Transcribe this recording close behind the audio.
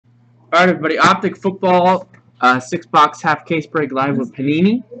Alright, everybody. Optic football, 6-box half case break live with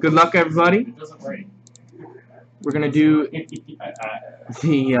Panini. Good luck, everybody. We're gonna do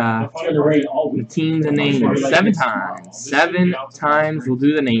the teams and names 7 times. 7 times. We'll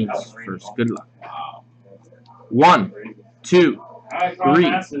do the names first. Good luck. 1, 2,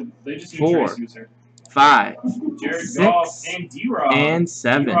 3, 4, 5, 6, and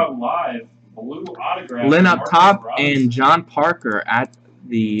 7. Lynn up top and John Parker at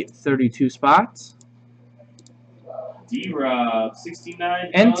the 32 spots. D-Rob,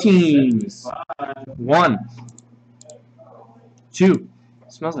 69. And teams. 1, 2.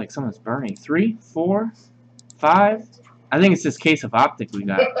 Smells like someone's burning. 3, 4, 5. I think it's this case of Optic we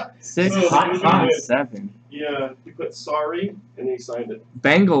got. 6, and 7. Yeah, he put sorry and he signed it.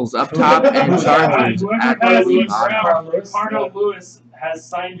 Bengals up top and Chargers at the bottom. Ricardo Lewis has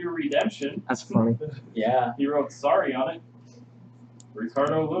signed your redemption. That's funny. Yeah. He wrote sorry on it.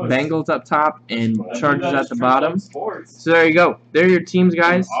 Ricardo Lewis. Bengals up top and Chargers at the bottom. So there you go. There are your teams,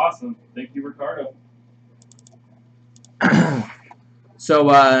 guys. Awesome. Thank you, Ricardo. So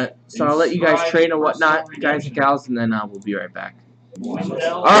I'll let you guys trade and whatnot, guys and gals, and then we'll be right back.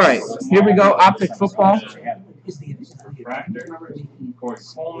 Alright, here we go. Optic football.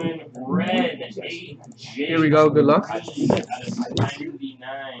 Coleman, red, 8J. Here we go. Good luck.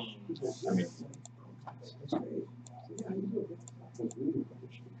 99.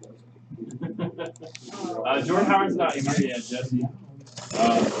 Jordan Howard's not here yet, Jesse. A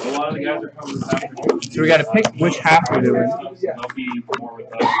lot of the guys are coming this afternoon. So we got to pick which half we're doing. They'll be more with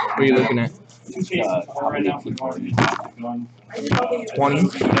us. What are you looking at? 2 cases right now for Norton. 20.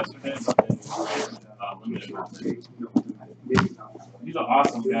 He's an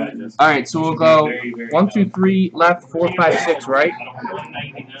awesome guy. All right, so we'll go 1, 2, 3 left, 4, 5, 6 right.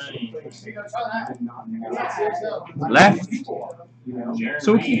 199. Left.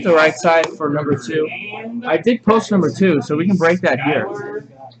 So we'll keep the right side for number 2. I did post number 2, so we can break that here.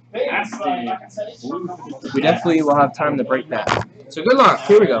 We definitely will have time to break that. So good luck.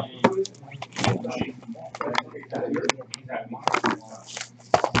 Here we go.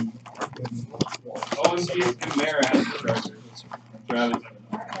 OMG Camara has the Chargers. Travis,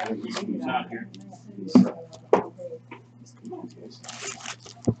 he's not here.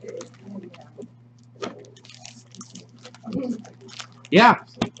 Yeah.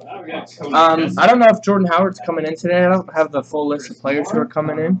 I don't know if Jordan Howard's coming in today. I don't have the full list of players who are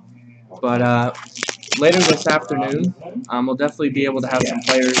coming in. But later this afternoon, we'll definitely be able to have some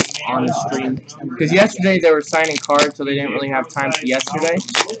players on the stream. Because yesterday they were signing cards, so they didn't really have time for yesterday.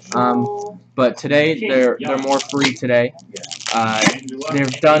 But today they're more free today.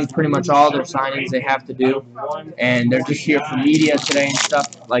 They've done pretty much all their signings they have to do, and they're just here for media today and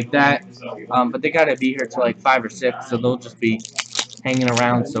stuff like that. But they gotta be here till like 5 or 6, so they'll just be hanging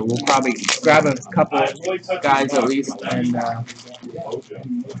around. So we'll probably grab a couple guys at least and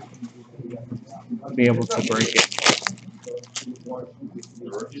be able to break it.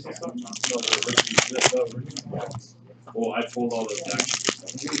 Well, I pulled all those back.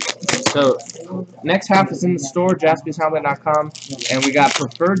 So next half is in the store, jaspyshelmet.com, and we got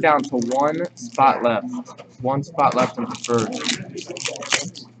preferred down to 1 spot left. 1 spot left in preferred.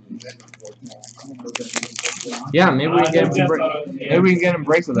 Yeah, maybe we can get him to break. Maybe we can get him to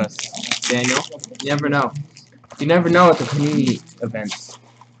break with us, Daniel. You never know. You never know at the Panini events.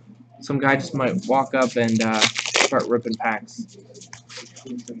 Some guy just might walk up and start ripping packs.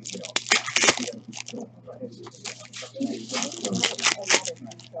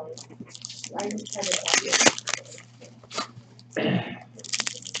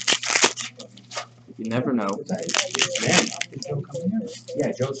 You never know.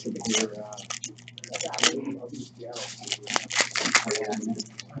 Yeah, Joe should be here.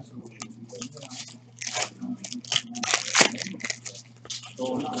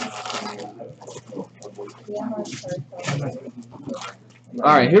 All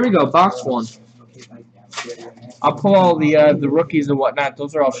right, here we go. Box 1. I'll pull all the rookies and whatnot.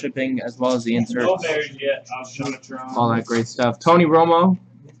 Those are all shipping as well as the inserts. All that great stuff. Tony Romo,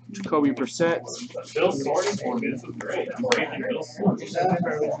 Jacoby Brissett.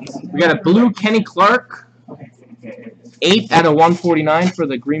 We got a blue Kenny Clark. 8 out of 149 for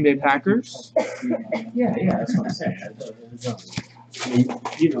the Green Bay Packers. Yeah, that's what I'm saying.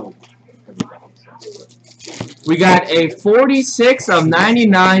 You know. We got a 46 of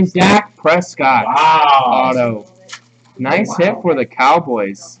 99 Dak Prescott auto. Nice hit for the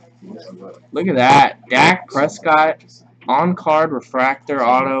Cowboys. Look at that. Dak Prescott on-card refractor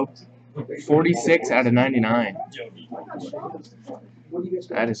auto. 46 out of 99.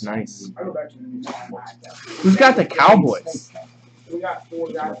 That is nice. Who's got the Cowboys?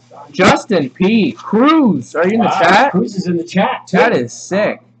 Justin P. Cruz, are you in the chat? Cruz is in the chat, too. That is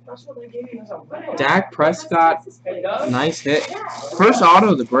sick. Dak Prescott, nice hit. First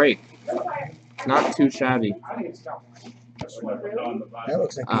auto of the break. Not too shabby. That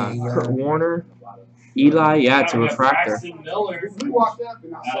looks like Kurt Warner, Eli, yeah, it's a refractor. Miller we walked up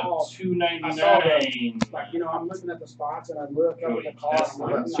and I saw. $2.99. Like, I'm looking at the spots and I look up at the cost.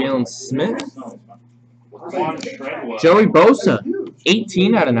 Jalen Smith, Joey Bosa,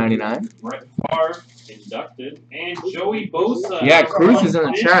 18 out of 99. Brett Favre inducted, and Joey Bosa. Yeah, Cruz is in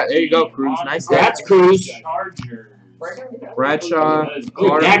the chat. There you go, Cruz. Nice hit. That's Cruz. Chargers. Bradshaw,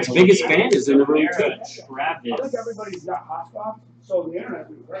 Look, Dak's biggest fan is in the room, too. I think everybody's got hot spots, so the internet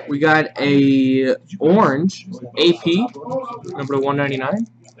would be great. we got a orange AP, number 199.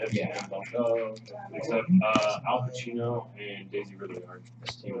 Yeah. Except Al Pacino and Daisy Ridley are.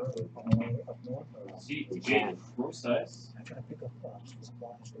 See, Jaden Rosas.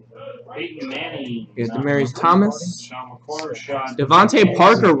 Peyton Manning. We got Demaryius Thomas. Sean McCord shot. Devontae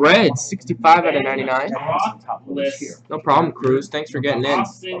Parker, red, 65 out of 99. List. No problem, Cruz. Thanks for getting in.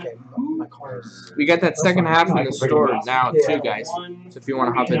 Austin Hooper. We got that second half in the store now, too, guys. So if you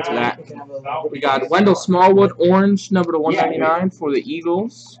want to hop into that. We got Wendell Smallwood, orange, number 199 for the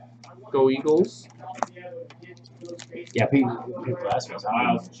Eagles. Go Eagles. Yeah, people ask me.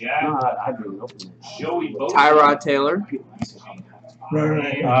 Miles Jack. I didn't open it. Joey Bosa. Tyrod Taylor. And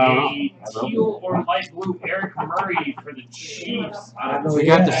a teal or light blue Eric Murray for the Chiefs. We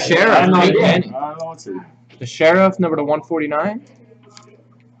got the Sheriff, Peyton Manning. The Sheriff, number 149.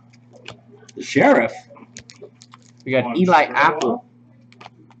 The Sheriff. We got Eli Apple.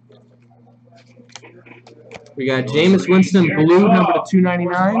 We got Jameis Winston, blue, number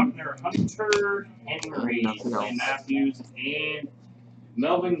 299. Hunter Henry, Clay Matthews, and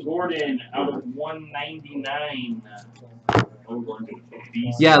Melvin Gordon out of 199.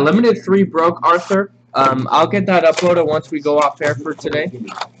 Yeah, limited 3 broke, Arthur. I'll get that uploaded once we go off air for today.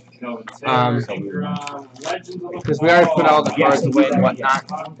 Because we already put all the cards away and whatnot.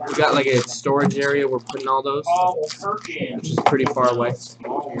 We got like a storage area we're putting all those, which is pretty far away.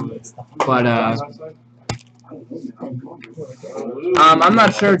 But I'm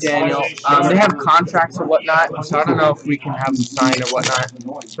not sure, Daniel. They have contracts or whatnot, so I don't know if we can have them signed or whatnot.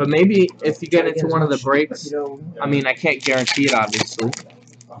 But maybe if you get into one of the breaks, I mean, I can't guarantee it, obviously.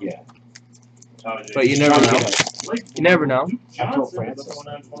 Yeah. But you never know. You never know. We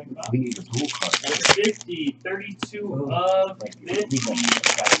need a dual card. 50, 32 of 50.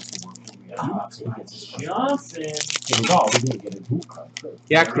 Johnson.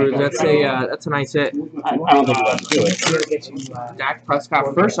 Yeah, Cruz, that's a nice hit. I don't think we'll do it. Dak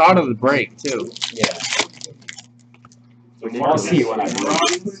Prescott, first out of the break too. Yeah. I'll see when I do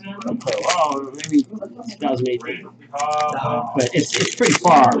it. Oh, maybe 2018. But it's pretty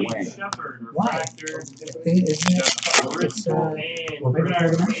far away. Why?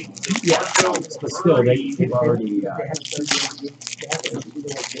 Yeah, but still, they've already.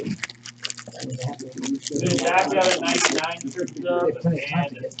 Dak got a 99 tripped up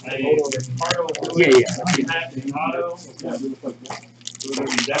and a auto.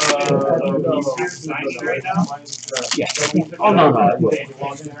 Signing right now? Yeah. Oh, no.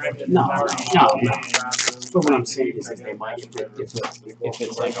 No. But what I'm saying is that they might, if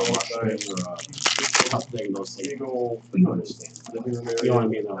it's like a rush or something, they'll say, you understand. You know what I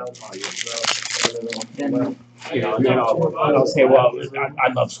mean? And then I'll say, well,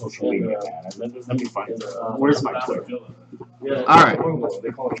 I love social media, man. Let me find it. Where's my Twitter? Alright.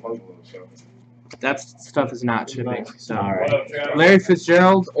 That stuff is not shipping. So, Alright. Larry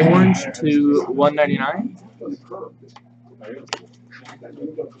Fitzgerald, orange to 199.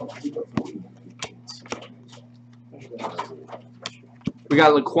 We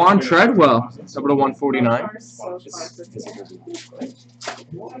got Laquan Treadwell, number to 149.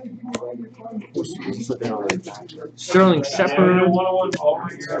 Sterling Shepard.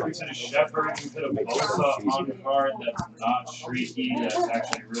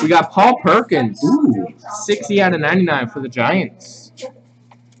 We got Paul Perkins, 60 out of 99 for the Giants.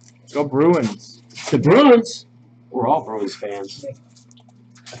 Go Bruins. The Bruins? We're all Bruins fans.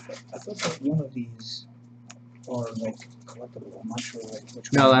 I thought like one of these are like collectible. I'm not sure like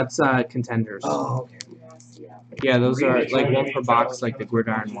which one. No, that's Contenders. Oh, okay. Yeah, those are like one per box, like the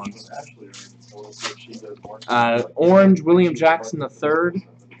gridiron ones. Orange, William Jackson III for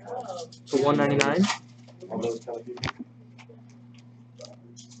 199.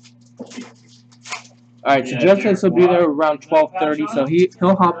 All right, so Jeff says he'll be there around 12:30, so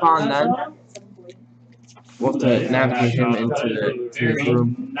he'll hop on then. We'll have to navigate him into his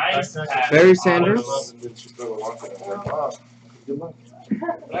room. Barry Sanders.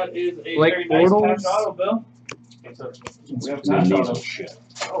 That is a Blake very nice Bortles. patch auto, Bill. We have patch auto.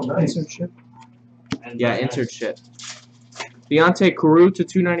 Oh, nice. Insert chip. And Yeah, very insert nice. shit. Deontay Carew to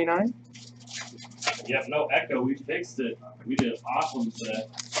 299. Yep, no echo. We fixed it. We did awesome today.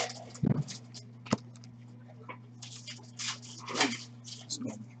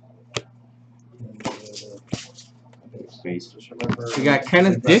 Space. We got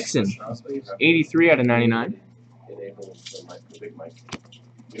Kenneth Dixon, 83 out of 99. Enable the big mic.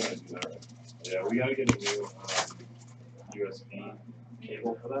 We gotta do that. Yeah, we gotta get a new USB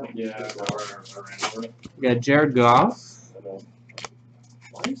cable for that. Yeah, or We got Jared Goff, And then,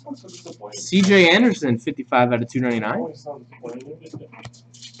 why do you sound so disappointed? CJ Anderson, 55 out of 299. Always sound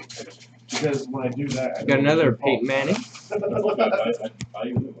disappointed. Because when I do that, I We got another Peyton Manning.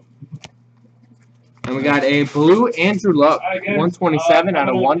 And we got a blue Andrew Luck, 127 out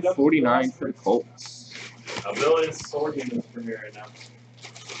of 149 for the Colts. Bill is sorting this for me right now.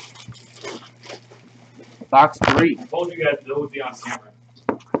 Box 3. I told you guys Bill would be on camera.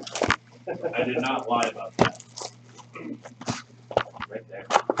 I did not lie about that. Right there.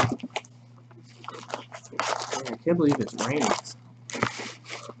 I can't believe it's raining.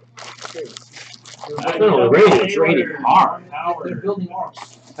 No, it's raining hard. They're building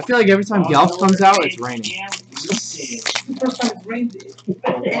arms. I feel like every time Gelf comes out, it's raining. The first time it's rained,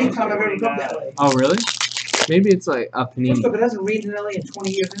 anytime I've ever come that way. Oh, really? Maybe it's like a First panini. off, it hasn't rained in LA in 20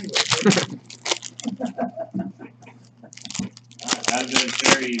 years anyway. That is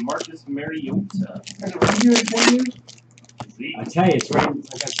very Marcus Mariota. Has it rained here in 20 years? I tell you, it's rained,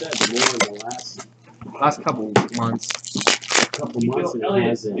 like I said, more in the Last couple months, couple months than it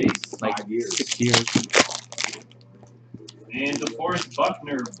has in like 5 years. 6 years. And DeForest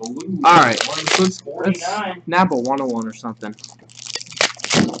Buckner, blue. Alright, let's 149. nab a 101 or something.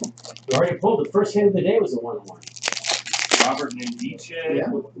 We already pulled. The first hand of the day was a 1-1. Robert Ndiche. Yeah.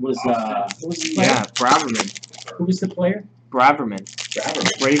 Who was the player? Yeah, Braverman. Who was the player? Braverman.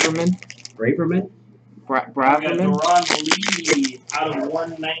 Braverman. Braverman? We got Braverman. Deron Lee out of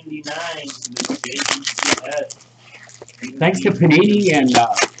 199 to the JBCS. Thanks to Panini and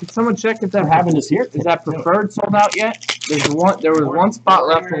Can someone check if for that having us here. is that preferred sold out yet? There was one spot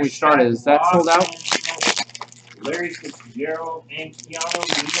left when we started. Is that sold out? Larry Fitzgerald and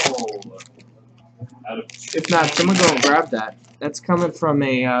Keanu Neal. Out of If not, someone go and grab that. That's coming from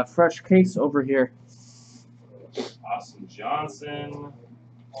a fresh case over here. Austin Johnson.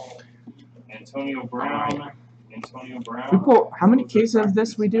 Antonio Brown. We pull, how many cases of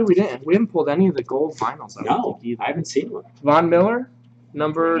this we do? We haven't pulled any of the gold finals. I don't No, think either. I haven't seen one. Von Miller,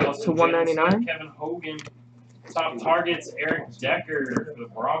 number Nelson to 199. Jensen, Kevin Hogan. Top targets, Eric Decker for the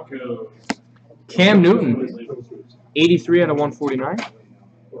Broncos. Cam Newton, 83 out of 149.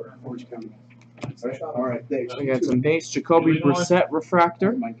 All right, thanks. We got some base Jacoby Brissett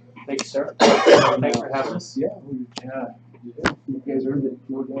refractor. Thanks, sir. Thanks for having us. Yeah, you guys earned it.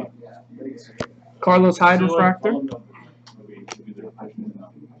 No doubt. Thanks. Carlos Hyde refractor.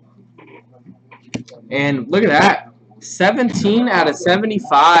 And look at that. 17 out of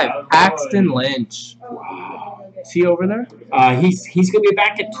 75. Paxton Lynch. Wow. Is he over there? He's gonna be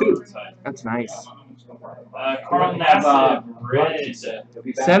back at 2. That's nice. Carl Nassib, red.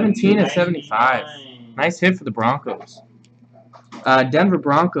 17 of 75. Nice hit for the Broncos. Denver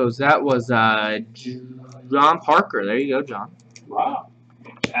Broncos, that was John Parker. There you go, John. Wow.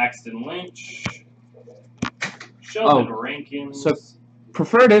 Paxton Lynch. Sheldon Rankins. So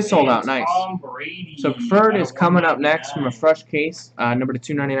preferred is sold out. and Nice. Tom Brady. So preferred at is coming up next from a 199. fresh case, number to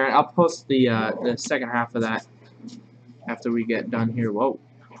 299. I'll post the second half of that after we get done here. Whoa.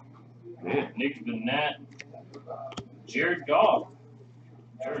 Nick Vanette. Jared Goff.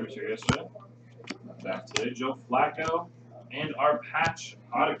 Jared was here yesterday. Back today. Joe Flacco. And our patch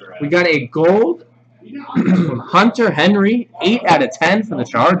autograph. We got a gold Hunter Henry, 8 out of 10 for the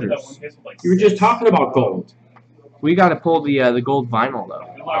Chargers. You were just talking about gold. We got to pull the gold vinyl though.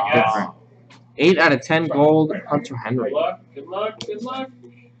 Good luck, guys. Different. 8 out of 10 gold Hunter Henry. Good luck. Good luck. Good luck.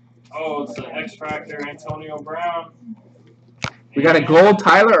 Oh, it's an X Factor Antonio Brown. We got a gold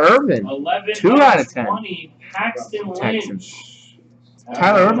Tyler Irvin. 11 2 out of 10. 20. Paxton Texans. Lynch.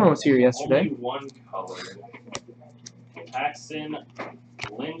 Tyler Irvin was here yesterday. Only one color. Paxton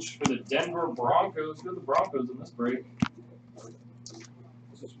Lynch for the Denver Broncos. Who are the Broncos in this break?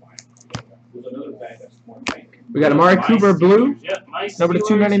 We got Amari My Cooper blue. Steelers. Yep, my Number to Steelers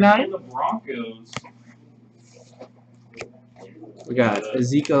 299. and the Broncos. We got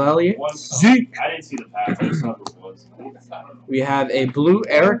Ezekiel Elliott. Zeke. I didn't see the patch. I just saw who it was. We have a blue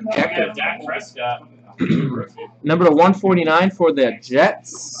Eric We Decker. got Dak Prescott. Number to 149 for the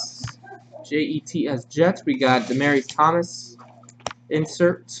Jets. Jets. We got Demaryius Thomas.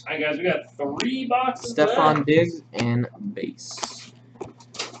 insert. Alright, guys, we got 3 boxes Stephon left. Diggs and base.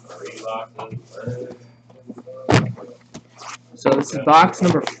 3 boxes. So this is box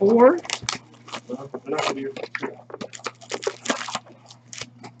number 4.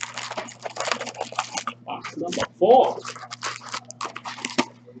 Box number 4.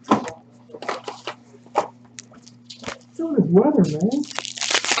 So is weather, man.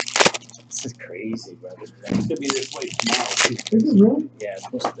 This is crazy weather. It's gonna be this way tomorrow. Too. Is it really? Yeah,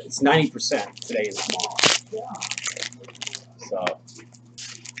 it's 90% today and tomorrow. So,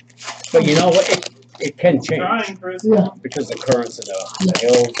 but you know what? It can change Trying, Chris. Yeah. because the currents of the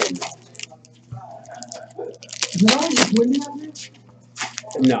hills Is it always windy out there?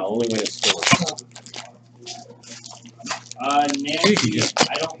 and no, only when it's storms. Nancy,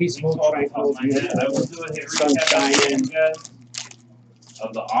 I don't peaceful, think off the top tranquil, of my head. I will do a hit recap sunshine. guys,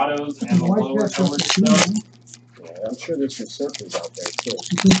 of the autos and the White lower cat's covered up to stuff. two, Yeah, I'm sure there's some surfers out there too.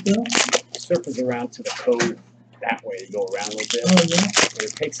 You think so? Surfers around to the cove that way. They go around a little bit. Oh, yeah? And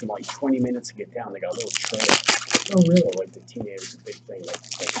it takes them like 20 minutes to get down. They got a little trail. Oh, really? So like the teenagers, a big thing, like a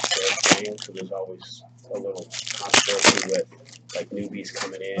trail plan. So there's always a little controversy with like newbies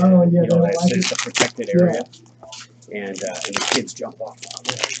coming in. Oh, yeah, You know, they that's like it's a protected area. And the kids jump off the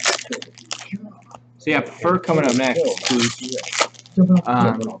cliff. So yeah, Prefer coming up next. Please. Jumping off the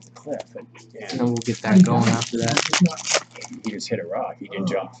Um, Off the cliff. And And then we'll get that going after that. It's not- he just hit a rock. He didn't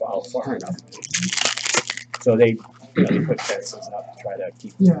jump far enough. So they put fences up to try to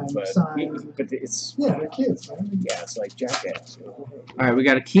keep. Yeah, But signs. it's Yeah, they're kids, man. yeah, it's like jackass. You know? All right, we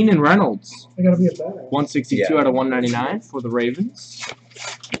got a Keenan Reynolds, They gotta be a badass. 162 out of 199 for the Ravens.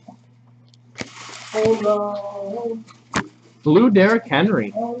 Hold on. Blue Derrick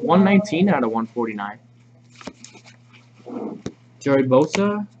Henry, 119 out of 149. Joey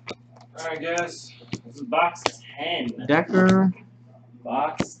Bosa, Alright, guys. This is box 10. Decker.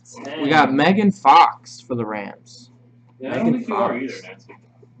 Box 10. We got Megan Fox for the Rams. Yeah, I don't think you are either, Nancy.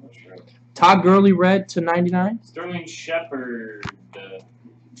 Not sure. Todd Gurley red to 99. Sterling Shepard.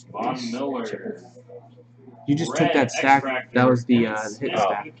 Von Miller. You just took that stack. That was the hit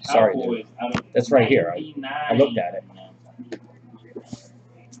stack. Sorry, dude. That's right here. I looked at it.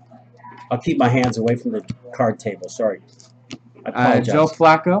 I'll keep my hands away from the card table. Sorry. I apologize. Joe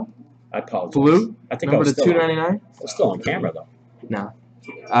Flacco, I apologize. blue, I think I number was to still, 299. I was still on camera though. No.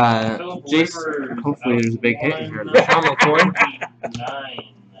 Jason, hopefully there's a big hit in here. Sean McCoy,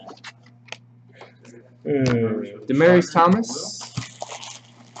 Demaryius Thomas.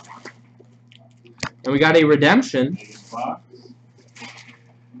 And we got a redemption.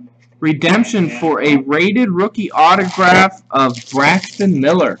 Redemption for a rated rookie autograph of Braxton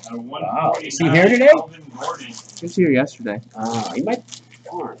Miller. Wow. Is he here today? He was here yesterday. He might.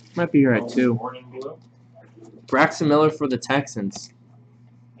 Darn. Might be here at 2. Braxton Miller for the Texans.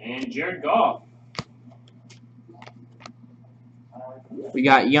 And Jared Goff. We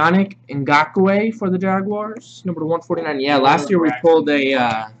got Yannick Ngakoue for the Jaguars, number 149. Yeah, last year we pulled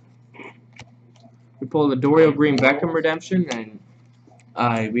a Dorial Green Beckham redemption,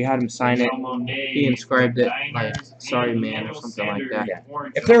 and we had him sign it. He inscribed it like "Sorry, man" or something like that. Yeah.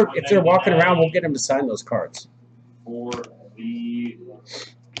 If they're walking around, we'll get them to sign those cards. For the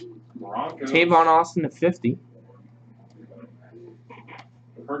Broncos. Tavon Austin to 50.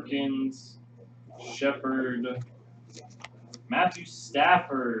 Perkins, Shepard, Matthew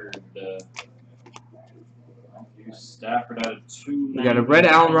Stafford. Matthew Stafford out of 299. We got a red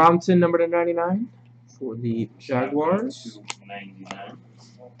Allen Robinson, number to 99 for the Jaguars. 299.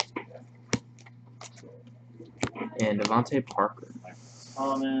 And Devontae Parker.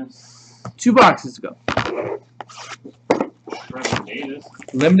 Thomas. 2 boxes to go. Trevor Davis.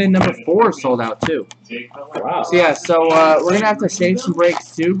 Limited number 4 sold out too. Jake Cutler. Wow. So yeah, we're gonna have to shave some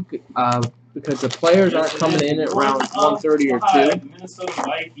breaks too, because the players aren't coming in at around 1:30 or 2. Minnesota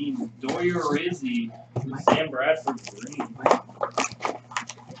Vikings, Doyer Rizzi, Sam Bradford Green.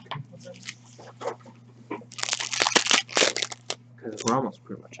 Because we're almost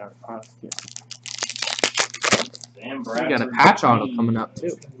pretty much out of product here. Sam We Bradford got a patch auto Green. coming up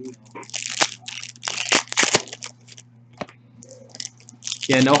too.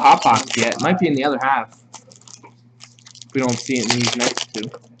 Yeah, no hot box yet. Might be in the other half. If we don't see it in these next 2.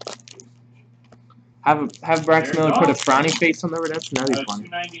 Have Braxton Miller put a frowny face on the redemption. That'd be fun.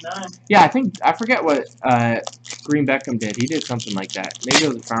 $2.99. Yeah, I forget what Green Beckham did. He did something like that. Maybe it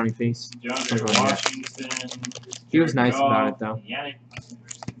was a frowny face. DeAndre Okay. Washington. He was nice Jared about it, Goff, though. Yannick.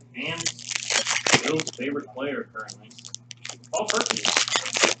 And Bill's favorite player currently. Paul Perkins.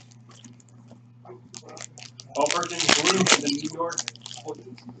 Paul Perkins blue for the New York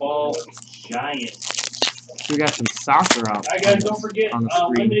Football Giants. We got some soccer out. Alright guys, don't forget, on the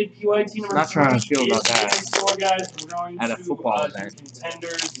screen. limited PYT number Not sure how I 3 feel about is that. in the store, guys. We're going At a to, football do event.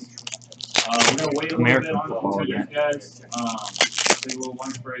 contenders. We're going to wait a American little bit on football contenders, guys. Take a little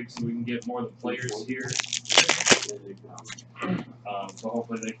lunch break so we can get more of the players here. So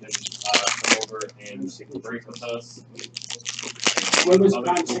hopefully they can come over and break with us. When was Other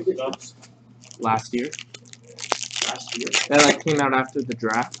Prime cool Ticket? stuff. Last year. Last year. That like came out after the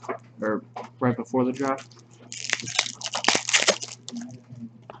draft, or right before the draft.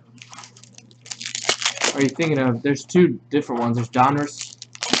 Are you thinking of? There's two different ones. There's Donruss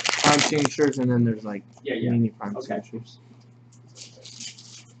Prime signatures, and then there's like Panini Prime signatures.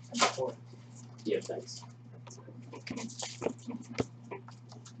 Yeah, thanks.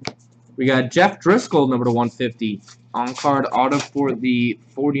 We got Jeff Driscoll, number to 150, on card auto for the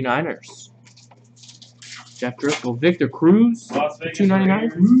 49ers. Jeff Driscoll, Victor Cruz, Las Vegas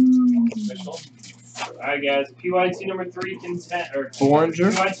 $2.99. Alright guys, PYT number 3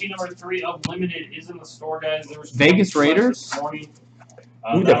 Bollinger. PYT number 3 of limited is in the store, guys. There was Vegas Raiders. this morning.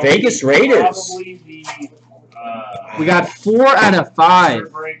 Ooh, the Vegas Raiders. Probably the, We got 4 out of 5.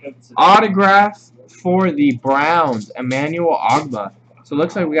 third break of today. Autograph for the Browns, Emmanuel Ogbah. So it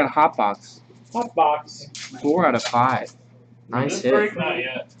looks like we got a hot box. Hot box. 4 out of 5. Nice This hit. break, not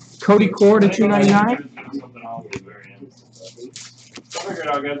yet. Cody Core to $2.99. Something else at the very end. We'll figure it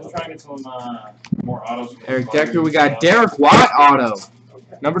out, guys. We'll try and get some more autos. Eric Decker, we got Derek Watt auto,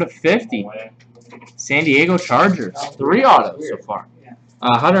 number to 50. San Diego Chargers, 3 autos so far.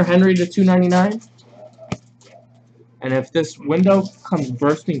 Hunter Henry to $2.99. And if this window comes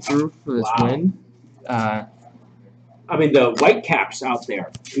bursting through for this wind, I mean, the white caps out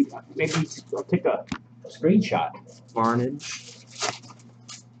there. Maybe I'll take a screenshot. Barnage.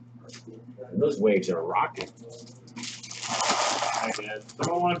 Those waves are rocking. Alright, guys.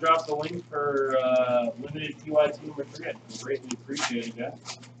 Someone want to drop the link for limited PYT number 3? I'd greatly appreciate it,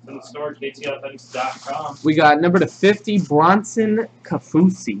 guys. In the store, ktauthentics.com. We got number to 50, Bronson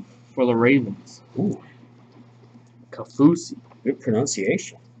Kafusi for the Ravens. Ooh, Kafusi. good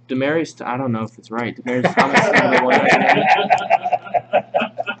pronunciation. Demarius, I don't know if it's right. Demarius Thomas, number to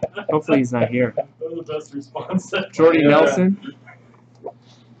 199. Hopefully he's not here. That was the best response. Jordy Nelson.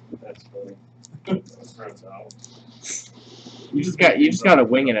 That's funny. That's gross out. You just got to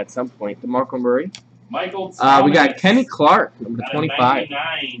wing it at some point. DeMarco Murray. Michael We Thomas got Kenny Clark, number out of 25.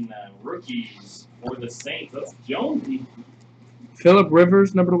 99 rookies for the Saints. That's Jonesy. Phillip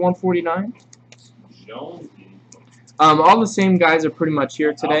Rivers, number 149. Jonesy. All the same guys are pretty much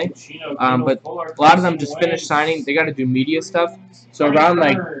here today. But a lot of them just finished signing. They got to do media stuff. So around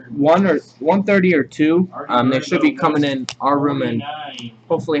like 1:30 or 2, they should be coming in our room and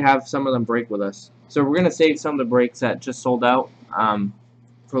hopefully have some of them break with us. So we're gonna save some of the breaks that just sold out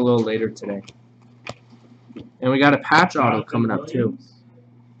for a little later today. And we got a patch auto coming up too.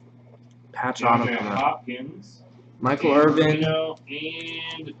 Patch auto coming up. Hopkins. Michael Irvin.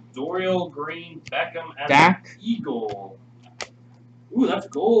 And Dorial Green Beckham as Dak. an Eagle. Ooh, that's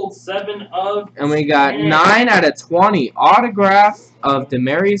gold. 7 of And we got 10. 9 out of 20 autograph of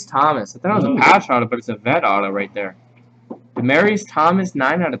Demarius Thomas. I thought it was a patch auto, but it's a vet auto right there. Demarius Thomas,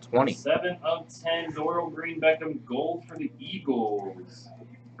 9 out of 20. 7 of 10. Dorial Green Beckham gold for the Eagles.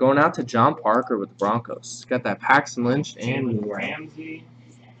 Going out to John Parker with the Broncos. Got that Paxton Lynch and Ramsey.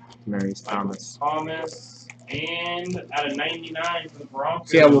 Demarius Thomas. And out of 99 for the Broncos.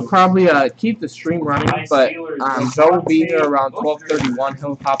 So yeah, we'll probably keep the stream running, but Joe will be here around 12:31.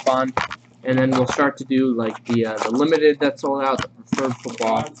 He'll hop on, and then we'll start to do like the limited that sold out, the preferred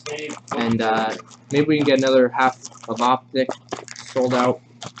football, and maybe we can get another half of Optic sold out.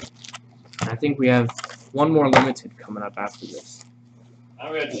 And I think we have one more limited coming up after this.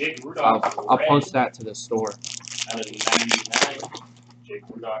 Now we got Jake Rudolph. I'll post that to the store. Out of 99, Jake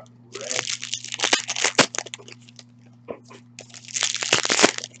Rudolph red.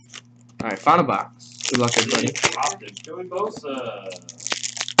 All right, final box. Good luck, everybody. Optic. Joey Bosa.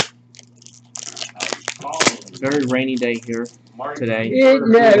 Very rainy day here today. It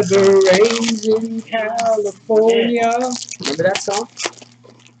never rains in California. Remember that song?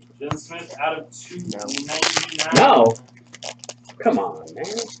 Jen Smith out of 299. No. Come on, man.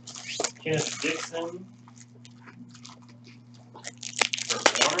 Kenneth Dixon. For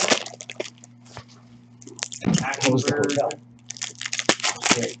Warner. How was the hotel?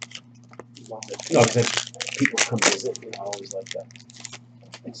 Great. No, because people come visit, you know, always like that.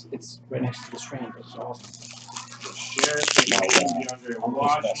 It's right next to the Strand. It's awesome. The Sheriff. DeAndre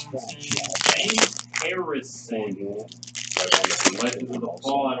Washington. James Harrison. Legends of the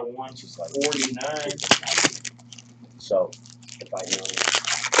Fall out of 149. So, if I know.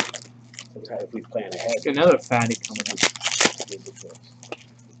 Sometimes if we plan ahead. Another fatty coming up.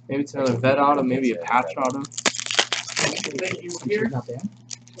 Maybe it's another vet auto, maybe a patch auto. Thank you. She's Here. not there?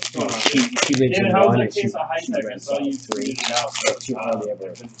 She lives David, in how was one that and she case of high tech? I rents saw you out three. tweeted it out. But she hardly ever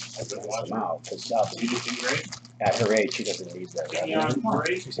I've been rents watching. them out because You just do great. at her age she doesn't need that Kenyon revenue.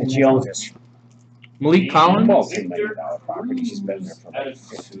 Drake. And she owns this Malik Collins, $12 million property. She's been there for Out like of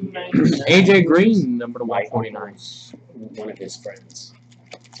 15 299. years. AJ Green, number to My 149. uncle's one of his friends.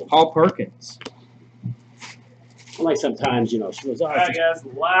 So, Paul Perkins, like sometimes, you know, she goes, oh, Alright, guys,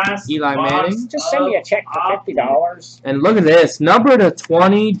 last Eli box Manning. just send me a check for $50. And look at this, number to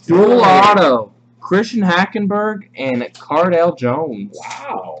 20, dual auto, Christian Hackenberg and Cardell Jones.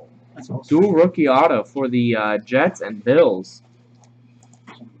 Wow. That's awesome. Dual rookie auto for the Jets and Bills.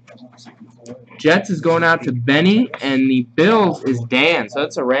 Jets is going out to Benny, and the Bills is Dan. So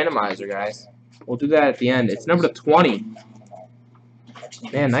that's a randomizer, guys. We'll do that at the end. It's number to 20.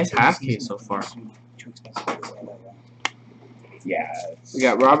 Man, nice half case so far. Yeah. We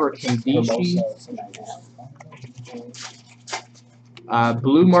got Robert Kandishi,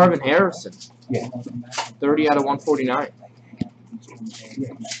 Blue Marvin Harrison, 30 out of 149.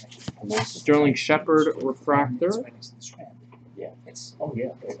 Sterling Shepard refractor, Yeah. It's, oh, yeah.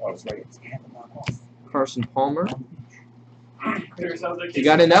 It's right. Carson Palmer. Here's how the You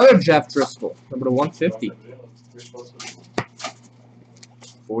got another Jeff Driscoll, number to 150.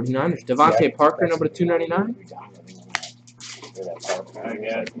 49ers. Devontae Parker, number to 299. Alright,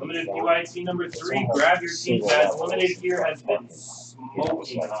 guys. Limited PYT number 3. Grab your team, guys. Limited here has been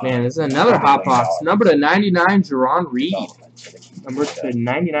smoking hot. Man, this is another hot box. Number to 99, Jerron Reed. Number to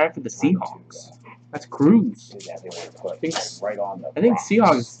 99 for the Seahawks. That's Cruz. I think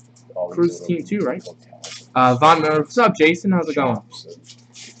Seahawks Cruz team too, right? Von Miller. What's up, Jason? How's it going?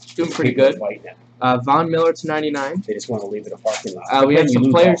 Doing pretty good. Von Miller to 99. They just want to leave it a parking lot. We have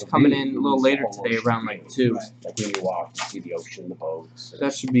some players coming in a little later today, around like 2. Like when you walk, you see the ocean, the boats.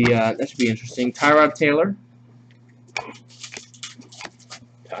 That should be interesting. Tyrod Taylor.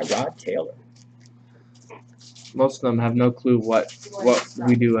 Tyrod Taylor. Most of them have no clue what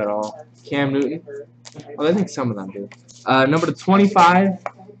we do at all. Cam Newton. Well, I think some of them do. Number to 25,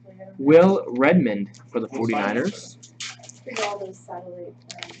 Will Redmond for the 49ers. All those satellite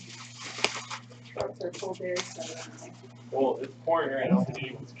trucks are full there, so Well, it's pouring right now.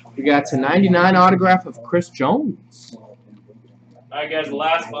 We got to 99 autograph of Chris Jones. Alright, guys,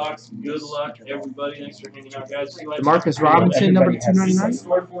 last box. Good luck, everybody. Thanks for hanging out, guys. See you later. Demarcus Robinson, number to 299.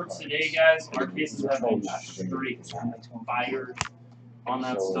 Score for today, guys. Our cases have been straight fired on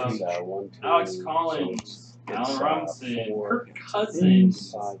that stuff. Alex Collins, Allen Robinson, Kirk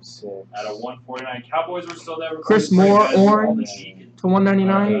Cousins out of 149. Cowboys were still there. Chris Moore, orange to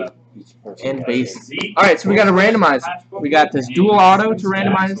 199. And base. Alright, so we got to randomize. We got this dual auto to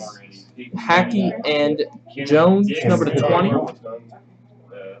randomize. Hackey and Jones, number to 20.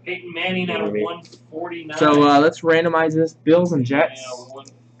 Peyton Manning out of 149. So let's randomize this. Bills and Jets.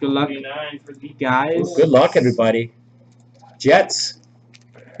 Good luck, guys. Good luck, everybody. Jets.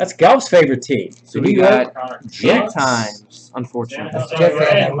 That's Gelb's favorite team. So we got Jet times, unfortunately. As a Jet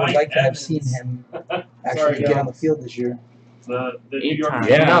fan, I would like to have seen him actually get on the field this year. The New 8 York times.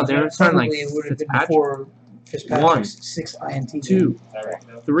 Yeah. No, they're starting like Probably it would have been Fitzpatrick. before Fitzpatrick's 1, 6 INT. 2,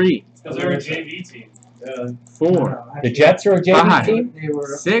 3, Because they're a JV team. 4, The Jets are a JV Five. team? They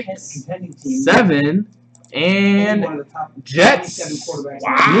were 6, contending team. 7, and One of the top Jets. 27 quarterbacks.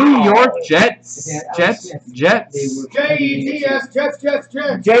 Wow. New York Jets. Jets. They Jets. were Jets, Jets, Jets.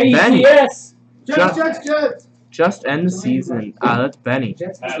 JETS. Jets. Just end the season. That's Benny.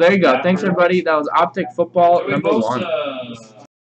 Jets. So there you go. Thanks, everybody. That was Optic Football So we number both, 1.